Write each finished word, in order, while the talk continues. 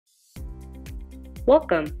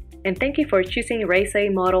Welcome, and thank you for choosing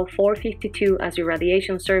RaySafe Model 452 as your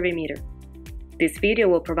radiation survey meter. This video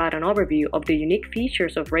will provide an overview of the unique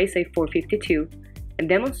features of RaySafe 452 and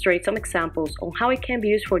demonstrate some examples on how it can be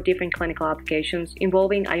used for different clinical applications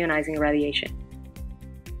involving ionizing radiation.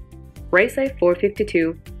 RaySafe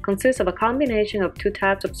 452 consists of a combination of two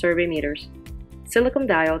types of survey meters, silicon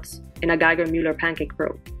diodes and a Geiger-Müller pancake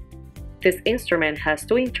probe. This instrument has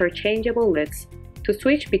two interchangeable lids to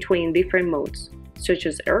switch between different modes, such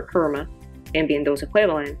as ergonomic, ambient dose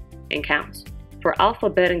equivalent, and counts, for alpha,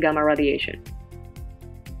 beta, and gamma radiation.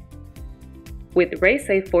 With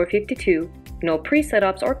RaySafe 452, no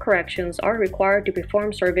pre-setups or corrections are required to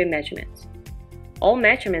perform survey measurements. All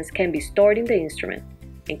measurements can be stored in the instrument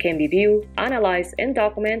and can be viewed, analyzed, and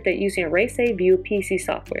documented using RaySafe View PC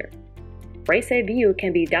software. RaySafe View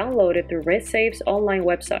can be downloaded through RaySafe's online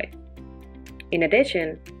website. In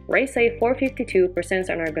addition, RaySafe 452 presents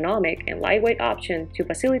an ergonomic and lightweight option to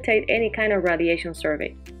facilitate any kind of radiation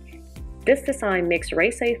survey. This design makes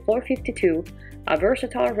RaySafe 452 a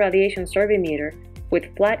versatile radiation survey meter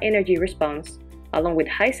with flat energy response, along with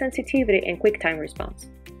high sensitivity and quick time response.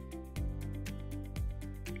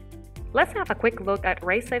 Let's have a quick look at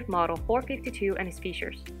RaySafe Model 452 and its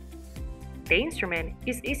features. The instrument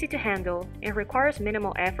is easy to handle and requires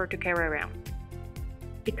minimal effort to carry around.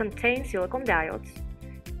 It contains silicon diodes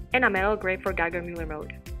and a metal grate for Geiger-Müller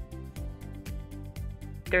mode.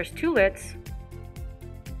 There's two lids.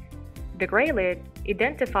 The gray lid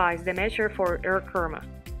identifies the measure for ergonomic.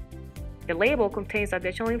 The label contains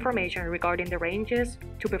additional information regarding the ranges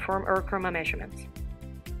to perform ergonomic measurements.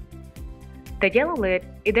 The yellow lid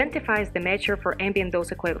identifies the measure for ambient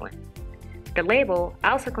dose equivalent. The label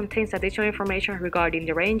also contains additional information regarding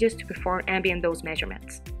the ranges to perform ambient dose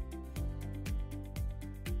measurements.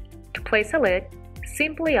 To place a lid,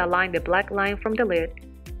 simply align the black line from the lid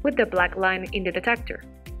with the black line in the detector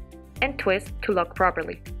and twist to lock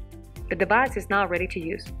properly. The device is now ready to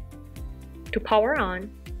use. To power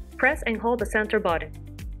on, press and hold the center button.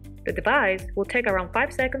 The device will take around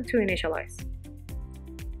 5 seconds to initialize.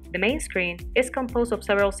 The main screen is composed of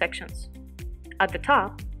several sections. At the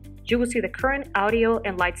top, you will see the current audio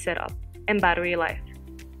and light setup and battery life.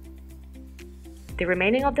 The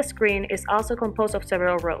remaining of the screen is also composed of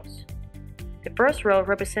several rows. The first row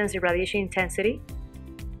represents the radiation intensity,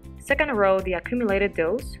 second row the accumulated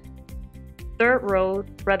dose, third row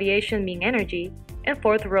radiation mean energy, and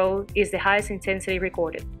fourth row is the highest intensity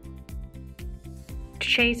recorded. To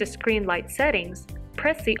change the screen light settings,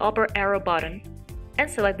 press the upper arrow button and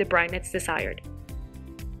select the brightness desired.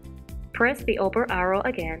 Press the upper arrow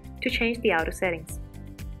again to change the auto settings.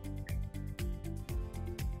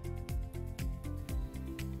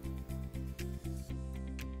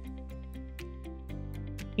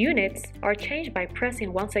 Units are changed by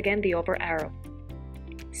pressing once again the upper arrow.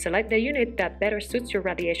 Select the unit that better suits your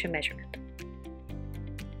radiation measurement.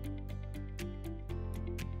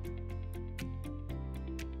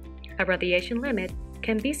 A radiation limit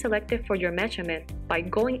can be selected for your measurement by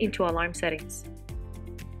going into alarm settings.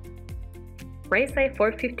 RaySafe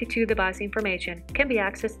 452 device information can be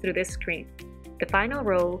accessed through this screen. The final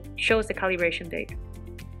row shows the calibration date.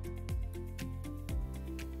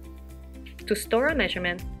 To store a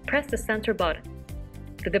measurement, press the center button.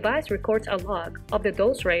 The device records a log of the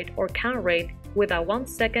dose rate or count rate with a 1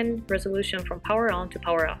 second resolution from power on to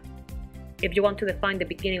power off. If you want to define the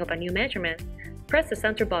beginning of a new measurement, press the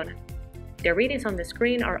center button. The readings on the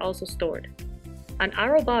screen are also stored. An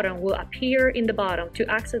arrow button will appear in the bottom to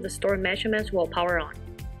access the stored measurements while power on.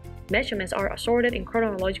 Measurements are assorted in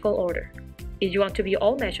chronological order. If you want to view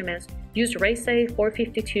all measurements, use RaySafe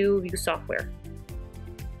 452 View software.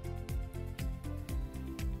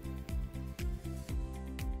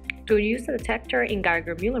 To use the detector in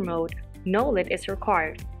Geiger-Müller mode, no lid is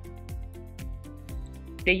required.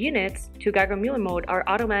 The units to Geiger-Müller mode are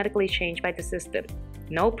automatically changed by the system.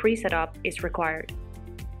 No pre-setup is required.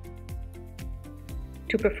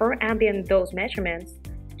 To perform ambient dose measurements,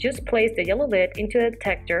 just place the yellow lid into the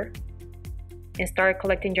detector and start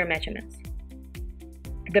collecting your measurements.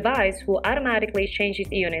 The device will automatically change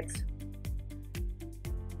its units.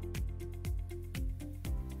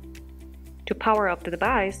 To power off the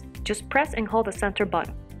device, just press and hold the center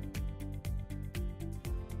button.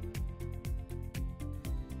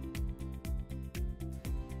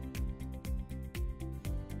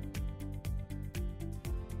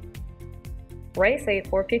 RaySafe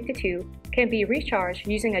 452 can be recharged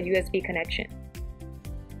using a USB connection.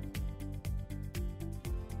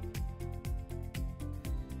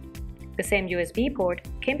 The same USB port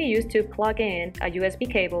can be used to plug in a USB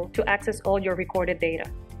cable to access all your recorded data.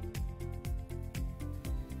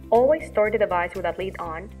 Always store the device with a lid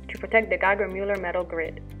on to protect the Geiger-Müller metal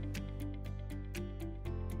grid.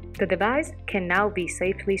 The device can now be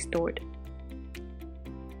safely stored.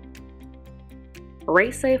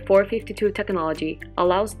 RaySafe 452 technology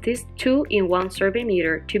allows this 2-in-1 survey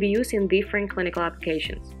meter to be used in different clinical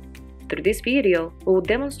applications. Through this video, we will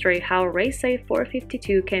demonstrate how RaySafe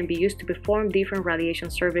 452 can be used to perform different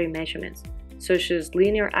radiation survey measurements, such as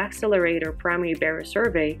linear accelerator primary barrier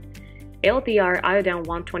survey, LDR iodine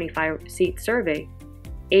 125 seed survey,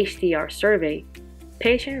 HDR survey,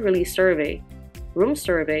 patient release survey, room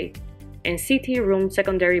survey, and CT room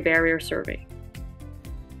secondary barrier survey.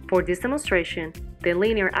 For this demonstration, the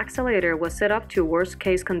linear accelerator was set up to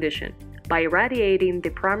worst-case condition by irradiating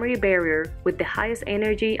the primary barrier with the highest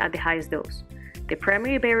energy at the highest dose. The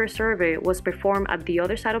primary barrier survey was performed at the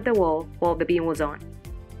other side of the wall while the beam was on.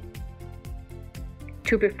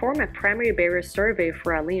 To perform a primary barrier survey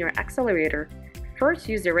for a linear accelerator, first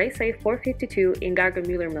use the RaySafe 452 in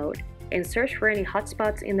Geiger-Müller mode and search for any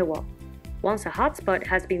hotspots in the wall. Once a hotspot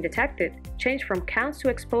has been detected, change from counts to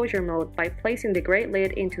exposure mode by placing the gray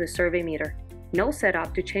lid into the survey meter. No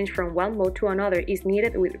setup to change from one mode to another is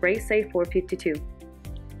needed with RaySafe 452.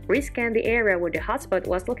 Rescan the area where the hotspot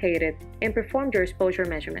was located and perform your exposure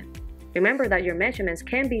measurement. Remember that your measurements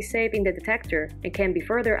can be saved in the detector and can be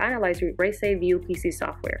further analyzed with RaySafe View PC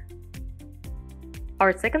software.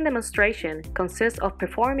 Our second demonstration consists of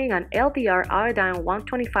performing an LDR iodine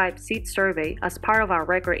 125 seed survey as part of our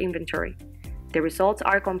record inventory. The results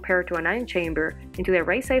are compared to an ion chamber into the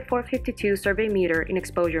RaySafe 452 survey meter in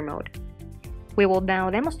exposure mode. We will now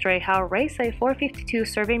demonstrate how RaySafe 452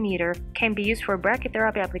 survey meter can be used for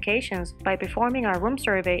brachytherapy applications by performing a room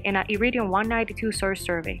survey and an Iridium 192 source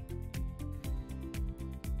survey.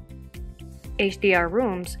 HDR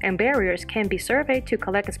rooms and barriers can be surveyed to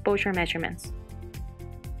collect exposure measurements.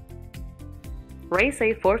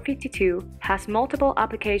 RaySafe 452 has multiple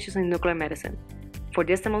applications in nuclear medicine. For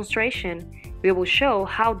this demonstration, we will show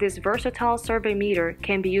how this versatile survey meter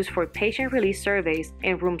can be used for patient release surveys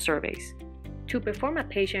and room surveys. To perform a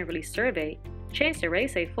patient release survey, change the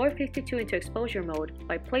RaySafe 452 into exposure mode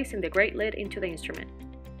by placing the gray lid into the instrument.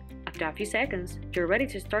 After a few seconds, you're ready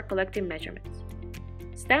to start collecting measurements.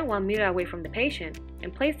 Stand 1 meter away from the patient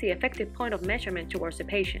and place the effective point of measurement towards the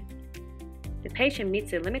patient. The patient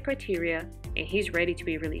meets the limit criteria and he's ready to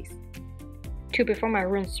be released. To perform a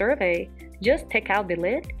room survey, just take out the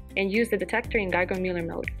lid and use the detector in Geiger-Müller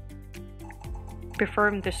mode.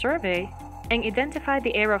 Perform the survey and identify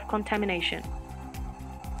the area of contamination.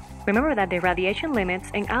 Remember that the radiation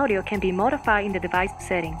limits and audio can be modified in the device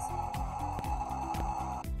settings.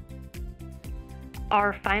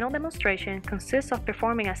 Our final demonstration consists of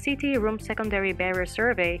performing a CT room secondary barrier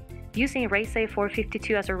survey using RaySafe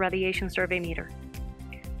 452 as a radiation survey meter.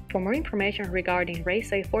 For more information regarding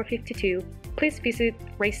RaySafe 452, please visit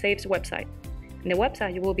RaySafe's website. On the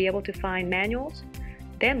website, you will be able to find manuals,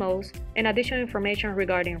 demos, and additional information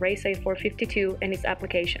regarding RaySafe 452 and its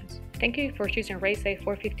applications. Thank you for choosing RaySafe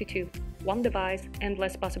 452. One device,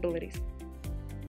 endless possibilities.